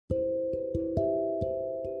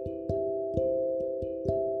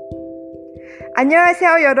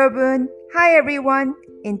안녕하세요, 여러분. Hi, everyone.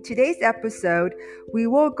 In today's episode, we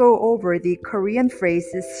will go over the Korean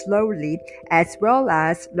phrases slowly as well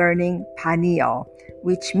as learning 반이요,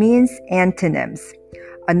 which means antonyms.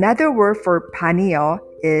 Another word for 반이요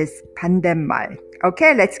is 반대말.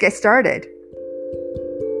 Okay, let's get started.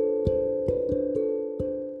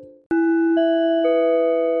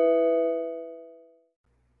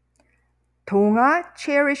 동아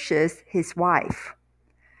cherishes his wife.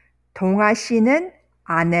 동아 씨는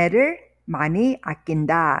아내를 많이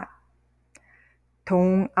아낀다.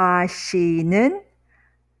 동아 씨는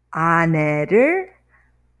아내를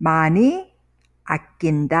많이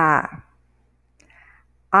아낀다.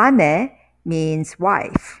 아내 means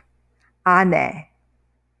wife. 아내.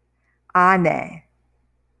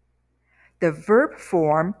 The verb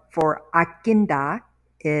form for 아낀다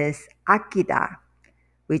is 아끼다,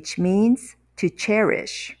 which means to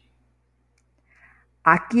cherish.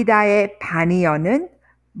 아끼다의 반이어는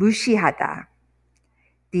무시하다.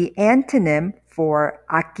 The antonym for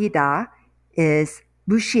아끼다 is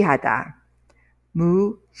무시하다.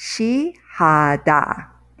 무시하다.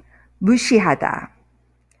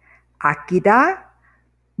 아끼다,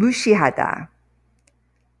 무시하다.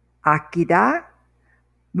 아끼다,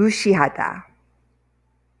 무시하다.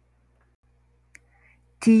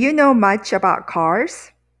 Do you know much about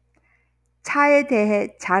cars? 차에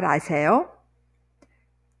대해 잘 아세요?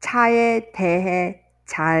 차에 대해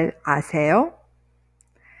잘 아세요?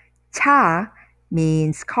 차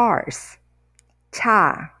means cars.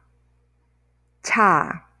 차.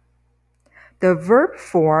 The verb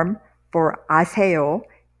form for 아세요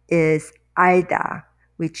is 알다,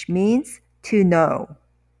 which means to know.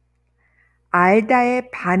 알다의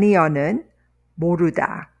반이어는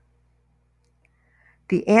모르다.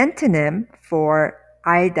 The antonym for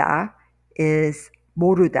알다 is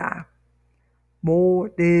모르다.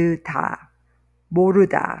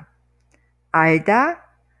 알다,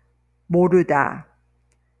 모르다.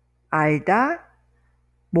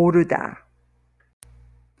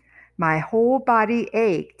 My whole body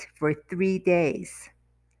ached for 3 days.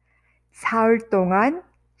 사흘 동안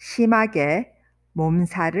심하게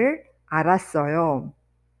몸살을 앓았어요.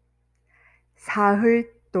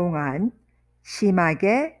 사흘 동안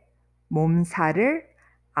심하게 몸살을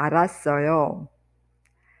앓았어요.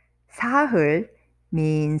 사흘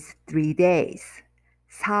means 3 days.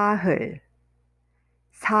 사흘.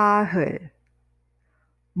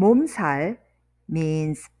 몸살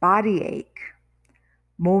means body ache.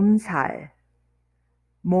 몸살.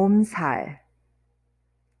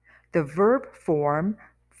 The verb form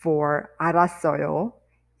for 알았어요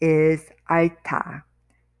is 앓다,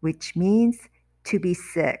 which means to be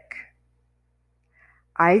sick.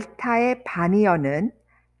 앓다의 반이어는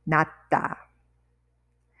낫다.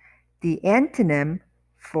 The antonym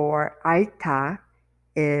for 앓다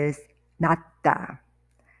is 낫다.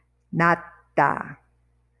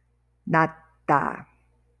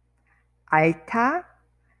 앓다,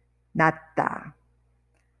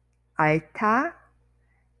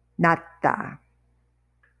 낫다.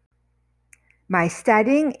 My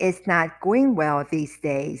studying is not going well these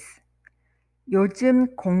days.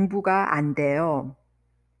 요즘 공부가 안 돼요.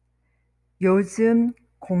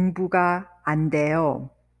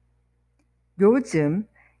 요즘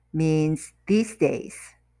means these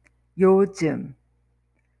days. 요즘.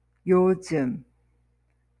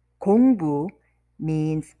 공부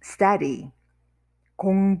means study.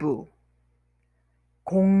 공부.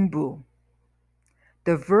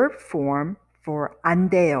 The verb form for 안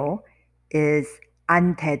돼요 is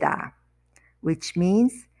안 되다, which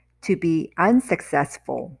means to be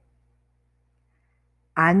unsuccessful.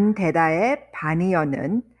 안 되다의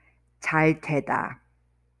반이어는 잘 되다.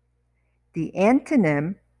 The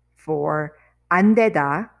antonym for 안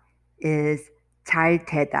되다 is 잘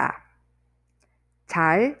되다.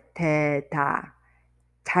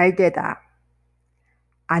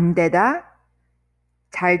 안 되다,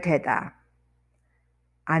 잘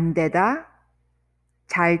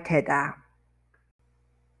되다.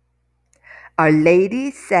 A lady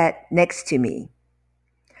sat next to me.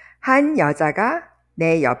 한 여자가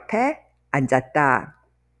내 옆에 앉았다.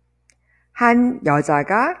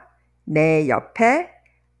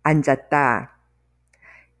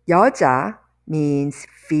 여자 means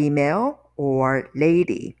female or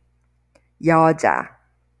lady. 여자.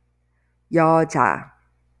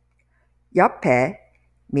 옆에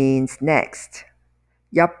means next.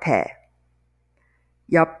 옆에.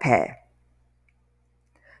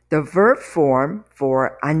 The verb form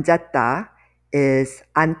for 앉았다 is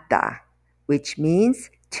앉다, which means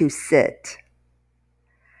to sit.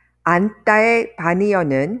 앉다의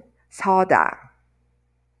반이어는 서다.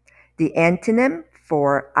 The antonym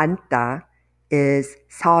for 앉다 is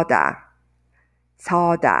서다,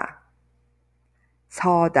 서다,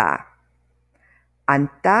 서다.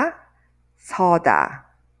 앉다, 서다,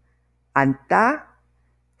 앉다,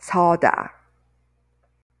 서다.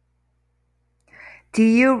 Do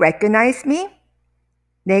you recognize me?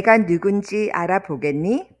 내가 누군지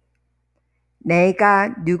알아보겠니?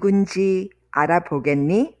 내가 누군지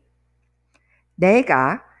알아보겠니?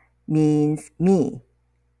 내가 means me.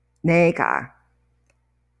 내가,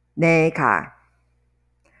 내가.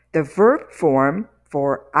 The verb form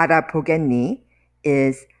for 알아보겠니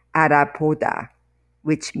is 알아보다,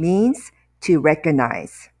 which means to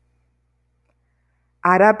recognize.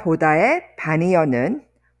 알아보다의 반의어는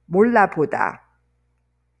몰라보다.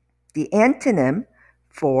 The antonym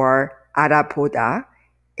for 알아보다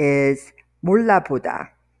is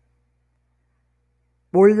몰라보다.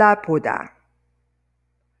 몰라보다.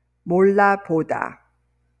 몰라보다.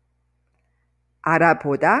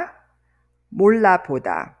 알아보다,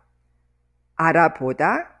 몰라보다.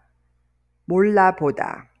 알아보다,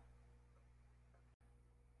 몰라보다.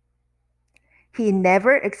 He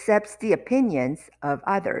never accepts the opinions of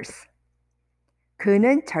others.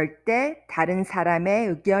 그는 절대 다른 사람의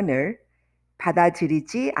의견을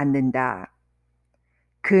받아들이지 않는다.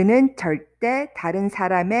 그는 절대 다른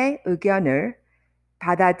사람의 의견을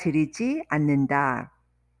받아들이지 않는다.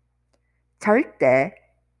 절대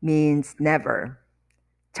means never.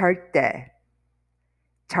 절대,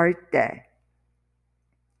 절대.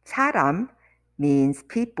 사람 means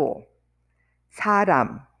people.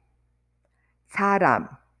 사람, 사람.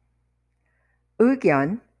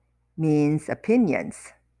 의견 means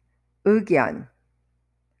opinions. 의견,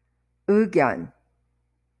 의견.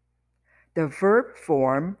 The verb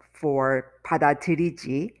form for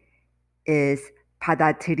받아들이지 is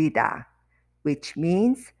받아들이다, which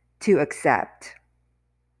means to accept.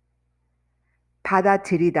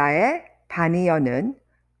 받아들이다의 반의어는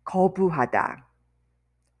거부하다.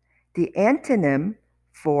 The antonym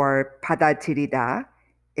for 받아들이다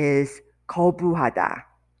is 거부하다.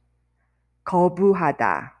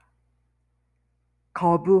 거부하다.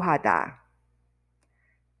 거부하다.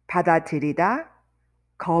 받아들이다,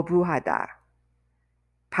 거부하다.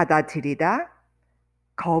 받아들이다,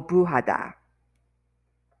 거부하다.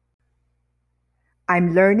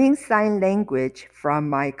 I'm learning sign language from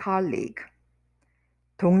my colleague.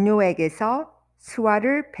 동료에게서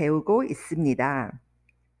수화를 배우고 있습니다.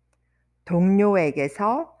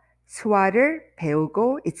 동료에게서 수화를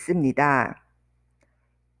배우고 있습니다.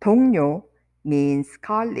 동료 means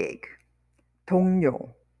colleague. 동료,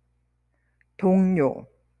 동료.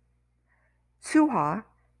 수화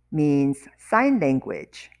means sign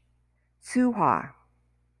language. 수화,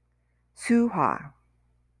 수화.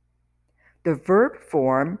 The verb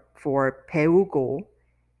form for 배우고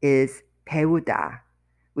is 배우다,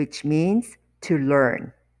 which means to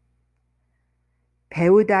learn.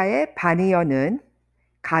 배우다의 반의어는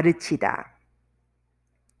가르치다.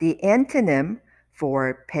 The antonym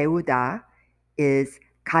for 배우다 is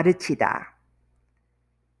가르치다.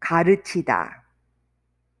 가르치다.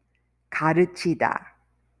 가르치다.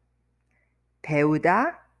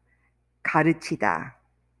 배우다, 가르치다.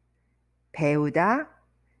 배우다,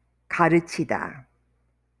 가르치다.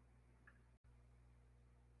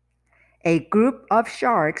 A group of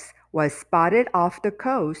sharks was spotted off the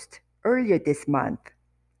coast earlier this month.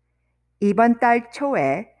 이번 달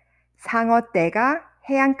초에 상어떼가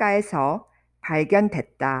해안가에서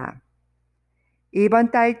발견됐다.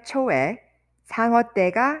 이번 달 초에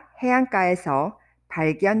상어떼가 해안가에서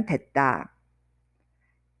발견됐다.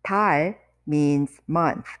 달 means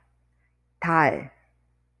month. 달,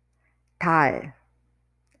 달.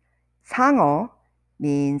 상어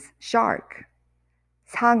means shark.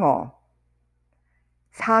 상어,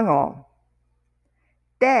 상어.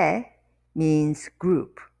 떼 means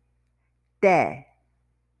group. 떼,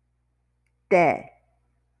 떼.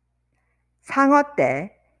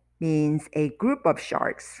 상어떼 means a group of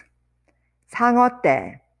sharks.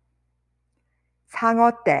 상어떼,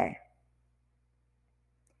 상어떼.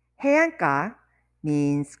 해안가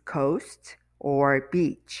means coast or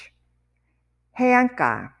beach.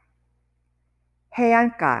 해안가,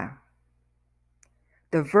 해안가.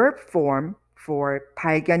 The verb form for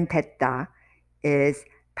발견됐다 is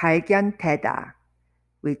발견되다,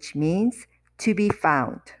 which means to be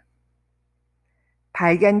found.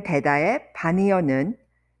 발견되다의 반의어는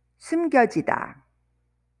숨겨지다.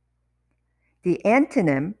 The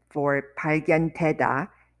antonym for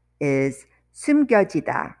발견되다 is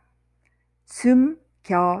숨겨지다.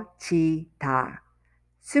 숨겨지다.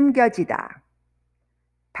 숨겨지다.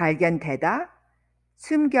 발견되다,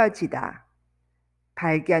 숨겨지다.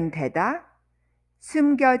 발견되다,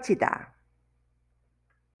 숨겨지다.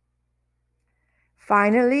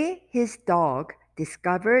 Finally, his dog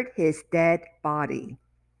discovered his dead body.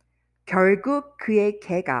 결국 그의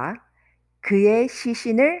개가 그의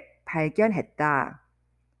시신을 발견했다.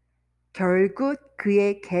 결국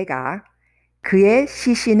그의 개가 그의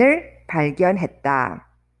시신을 발견했다.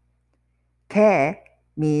 개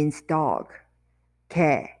means dog.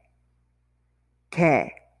 개.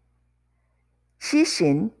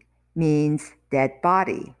 시신 means dead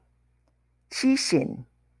body. 시신.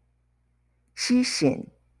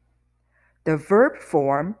 The verb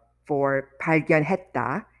form for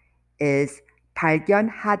발견했다 is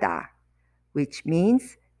발견하다, which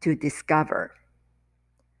means to discover.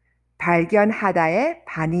 발견하다의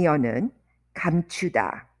반의어는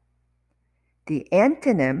감추다. The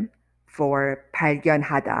antonym for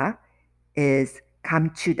발견하다 is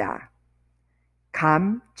감추다.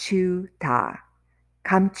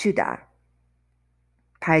 감추다.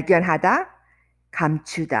 발견하다,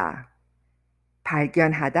 감추다.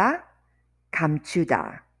 발견하다,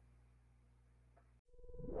 감추다.